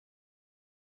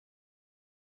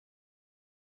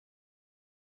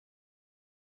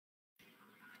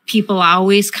people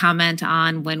always comment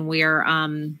on when we're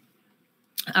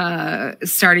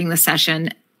starting the session.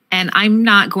 And I'm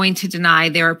not going to deny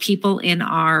there are people in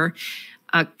our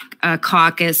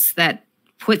caucus that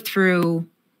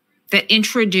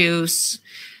introduce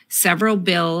several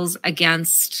bills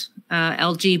against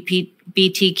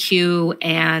LGBTQ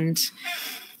and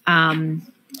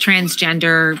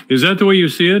transgender. Is that the way you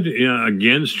see it?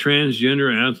 Against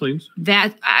transgender athletes?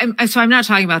 So I'm not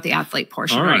talking about the athlete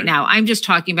portion right now. I'm just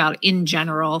talking about in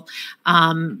general.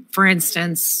 For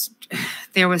instance,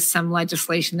 there was some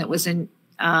legislation that was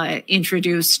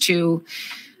introduced to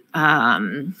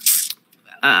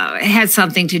had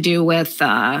something to do with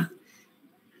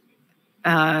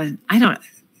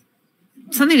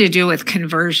something to do with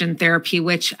conversion therapy,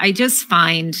 which I just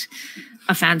find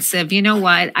offensive. You know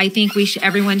what? I think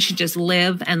everyone should just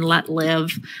live and let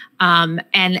live.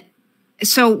 And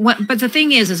so, but the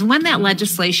thing is when that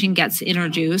legislation gets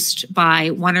introduced by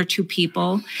one or two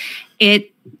people,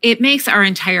 it makes our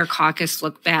entire caucus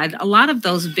look bad. A lot of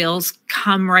those bills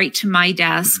come right to my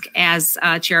desk as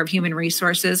chair of human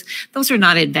resources. Those are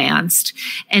not advanced,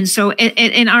 and so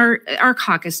and our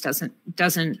caucus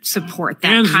doesn't support that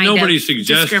kind of discrimination. Nobody's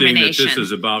suggesting that this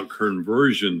is about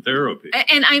conversion therapy.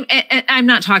 And I'm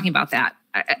not talking about that.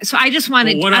 So I just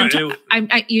wanted.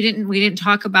 We didn't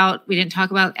talk about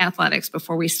athletics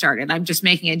before we started. I'm just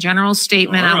making a general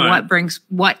statement on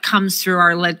what comes through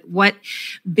what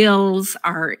bills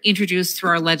are introduced through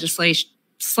our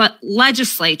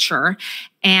legislature,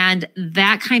 and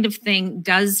that kind of thing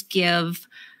does give,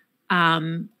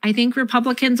 I think,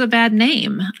 Republicans a bad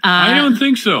name. I don't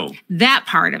think so. That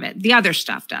part of it, the other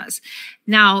stuff does.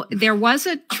 Now, there was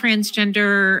a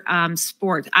transgender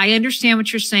sport. I understand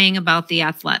what you're saying about the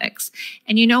athletics.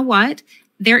 And you know what?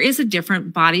 There is a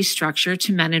different body structure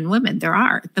to men and women. There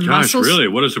are. Muscles, really?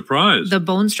 What a surprise. The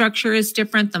bone structure is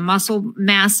different. The muscle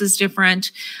mass is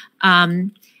different.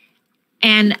 And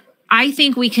I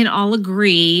think we can all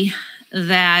agree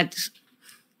that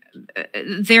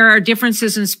there are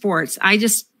differences in sports. I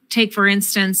just take, for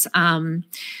instance,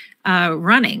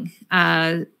 running.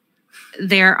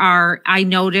 I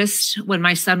noticed when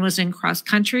my son was in cross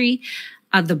country,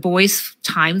 the boys'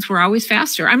 times were always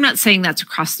faster. I'm not saying that's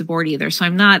across the board either. So I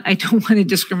don't want to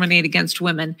discriminate against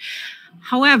women.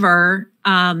 However,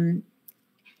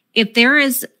 if there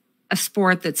is a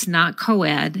sport that's not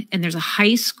co-ed and there's a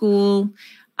high school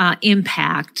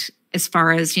impact as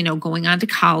far as, going on to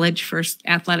college for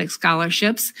athletic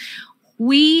scholarships,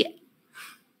 I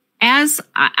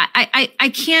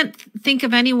can't think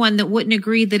of anyone that wouldn't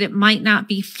agree that it might not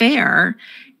be fair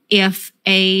if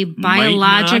a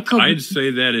biological... I'd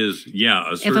say that is,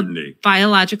 a certainty. If a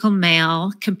biological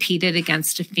male competed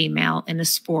against a female in a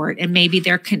sport, and maybe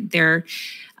they're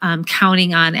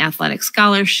counting on athletic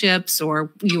scholarships, or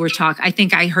you were talking... I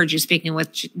think I heard you speaking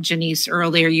with Janice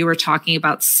earlier. You were talking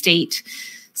about state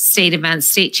events,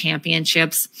 state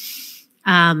championships.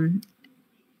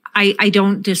 I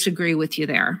don't disagree with you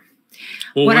there.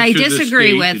 Well, what I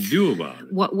disagree with,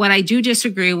 what I do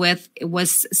disagree with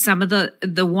was some of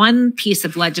the one piece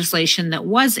of legislation that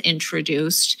was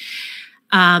introduced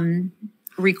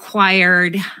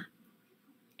required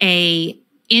a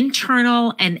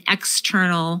internal and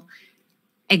external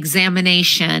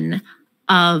examination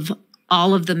of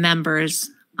all of the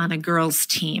members on a girls'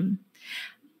 team.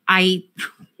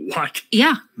 What?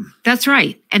 Yeah, that's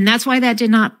right. And that's why that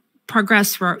did not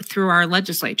progress through our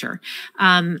legislature.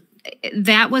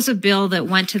 That was a bill that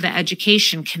went to the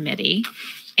Education Committee.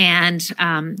 And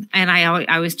I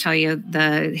always tell you,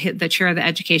 the chair of the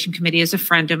Education Committee is a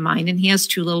friend of mine, and he has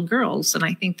two little girls, and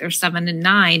I think they're 7 and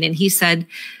 9. And he said,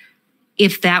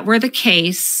 if that were the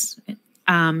case,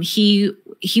 he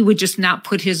would just not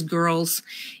put his girls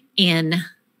in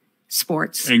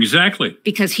sports. Exactly.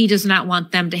 Because he does not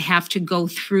want them to have to go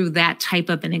through that type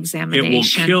of an examination. It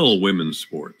will kill women's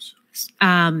sports.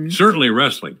 Certainly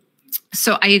wrestling.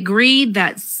 So I agree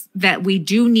that we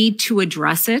do need to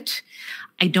address it.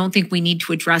 I don't think we need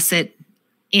to address it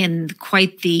in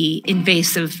quite the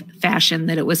invasive fashion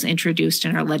that it was introduced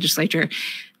in our legislature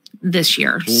this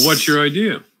year. Well, what's your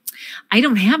idea? I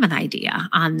don't have an idea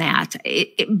on that,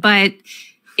 but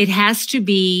it has to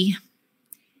be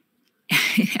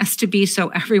so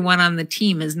everyone on the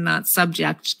team is not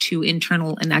subject to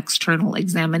internal and external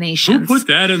examinations. Who put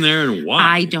that in there and why?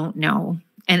 I don't know.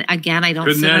 And again, I don't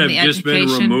Couldn't sit that on the have just education.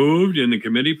 been removed in the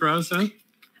committee process?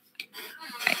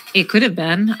 It could have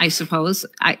been, I suppose.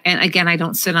 And again, I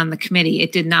don't sit on the committee.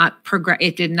 It did not progress.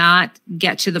 It did not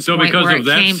get to the point where it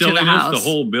came to the House. The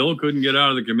whole bill couldn't get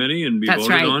out of the committee and be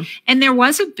voted on. And there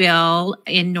was a bill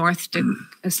in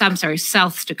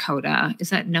South Dakota. Is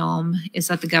that Nome? Is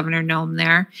that the Governor Nome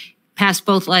there? Passed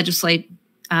both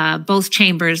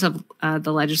chambers of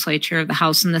the legislature, of the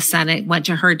House and the Senate, went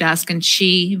to her desk, and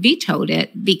she vetoed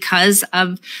it because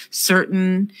of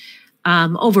certain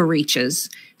overreaches.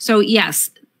 So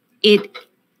yes,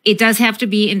 it does have to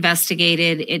be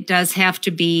investigated. It does have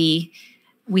to be.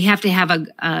 We have to have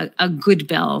a good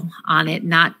bill on it,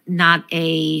 not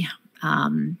a.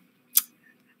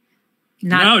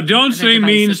 No, don't say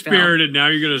mean-spirited. Now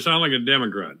you're going to sound like a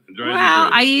Democrat.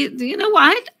 Well, you know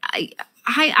what?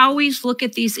 I always look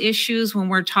at these issues when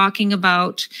we're talking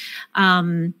about.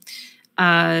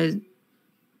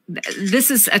 This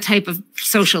is a type of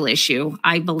social issue,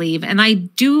 I believe, and I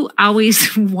do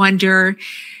always wonder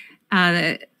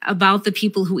about the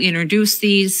people who introduce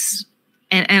these.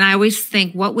 And I always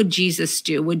think, what would Jesus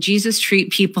do? Would Jesus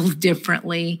treat people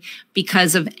differently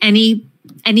because of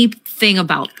anything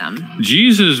about them?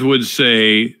 Jesus would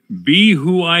say, "Be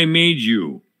who I made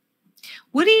you."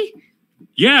 Would he?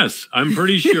 Yes, I'm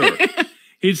pretty sure.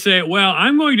 He'd say, "Well,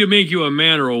 I'm going to make you a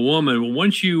man or a woman.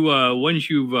 Once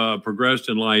you've progressed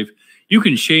in life, you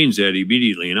can change that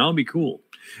immediately, and I'll be cool."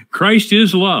 Christ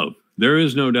is love. There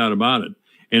is no doubt about it.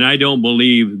 And I don't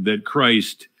believe that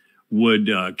Christ would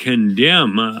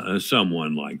condemn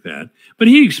someone like that. But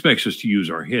he expects us to use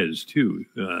our heads too.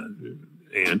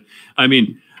 And I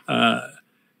mean, God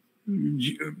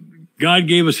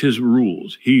gave us his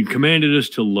rules. He commanded us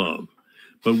to love.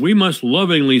 But we must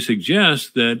lovingly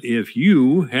suggest that if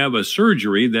you have a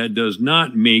surgery, that does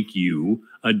not make you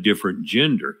a different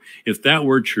gender. If that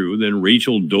were true, then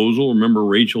Rachel Dolezal, remember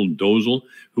Rachel Dolezal,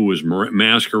 who was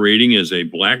masquerading as a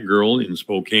black girl in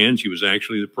Spokane? She was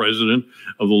actually the president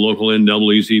of the local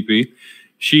NAACP.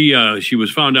 She was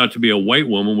found out to be a white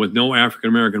woman with no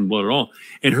African-American blood at all.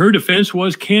 And her defense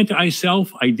was, "Can't I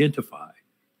self-identify?"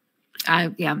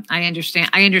 Yeah, I understand.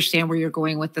 I understand where you're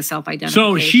going with the self-identification.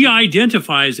 So she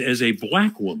identifies as a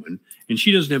black woman, and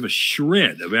she doesn't have a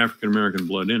shred of African-American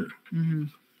blood in her. Mm-hmm.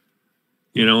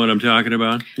 You know what I'm talking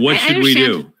about? What should we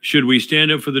do? Should we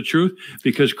stand up for the truth?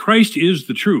 Because Christ is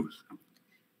the truth.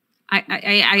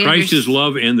 Christ is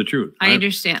love and the truth. I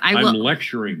understand. I'm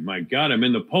lecturing. My God, I'm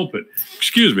in the pulpit.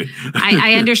 Excuse me.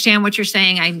 I understand what you're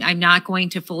saying. I'm not going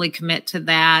to fully commit to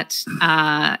that.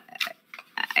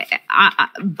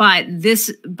 But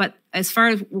as far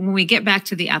as when we get back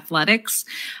to the athletics,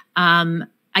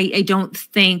 I don't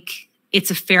think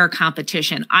it's a fair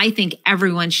competition. I think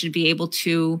everyone should be able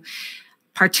to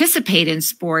participate in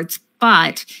sports,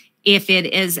 but if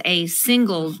it is a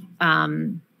single,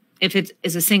 if it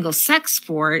is a single sex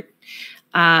sport,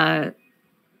 there's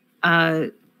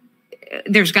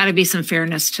got to be some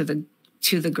fairness to the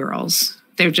girls.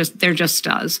 There just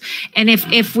does. And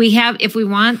if we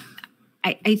want.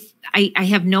 I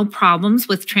have no problems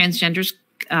with transgenders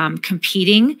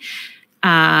competing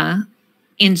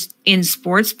in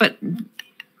sports, but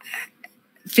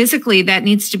physically that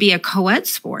needs to be a co-ed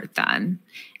sport then.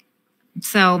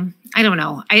 So I don't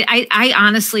know. I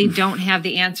honestly don't have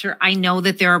the answer. I know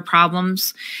that there are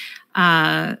problems.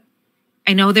 I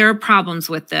know there are problems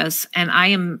with this, and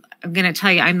I'm going to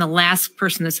tell you, I'm the last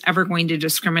person that's ever going to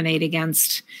discriminate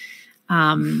against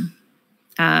LGBTQ.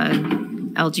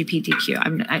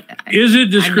 Is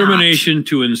it discrimination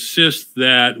to insist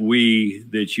that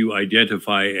you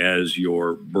identify as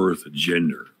your birth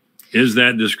gender? Is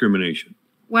that discrimination?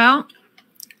 Well,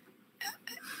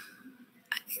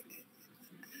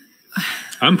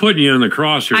 I'm putting you on the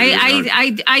crosshairs.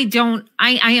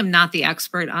 I am not the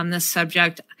expert on this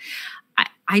subject.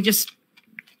 I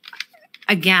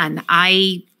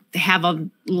have a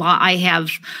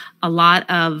lot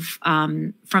of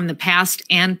from the past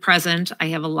and present. I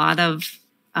have a lot of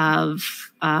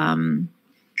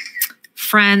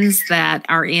friends that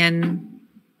are in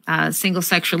single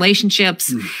sex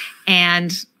relationships,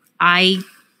 and I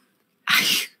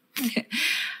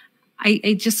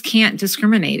just can't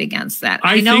discriminate against that.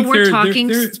 I know we're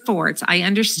talking sports. I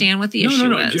understand what the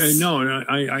issue is. No,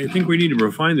 I think we need to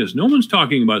refine this. No one's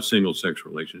talking about single sex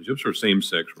relationships or same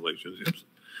sex relationships.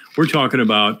 We're talking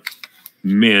about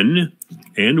men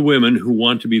and women who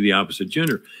want to be the opposite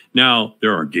gender. Now,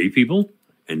 there are gay people,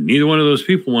 and neither one of those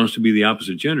people wants to be the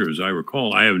opposite gender, as I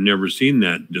recall. I have never seen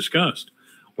that discussed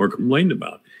or complained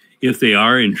about. If they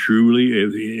are, and truly,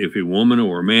 if a woman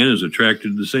or a man is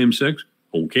attracted to the same sex,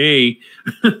 okay.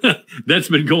 That's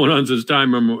been going on since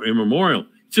time immemorial.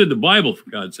 It's in the Bible, for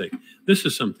God's sake. This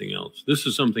is something else. This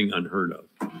is something unheard of.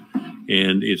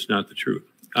 and it's not the truth.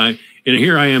 And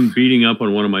here I am beating up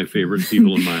on one of my favorite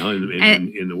people in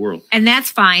the world, and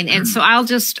that's fine. And so I'll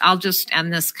just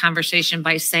end this conversation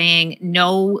by saying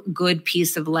no good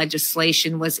piece of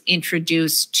legislation was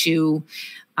introduced to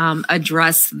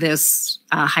address this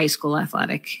high school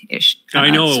athletic issue. I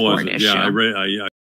know it wasn't. Yeah, I read.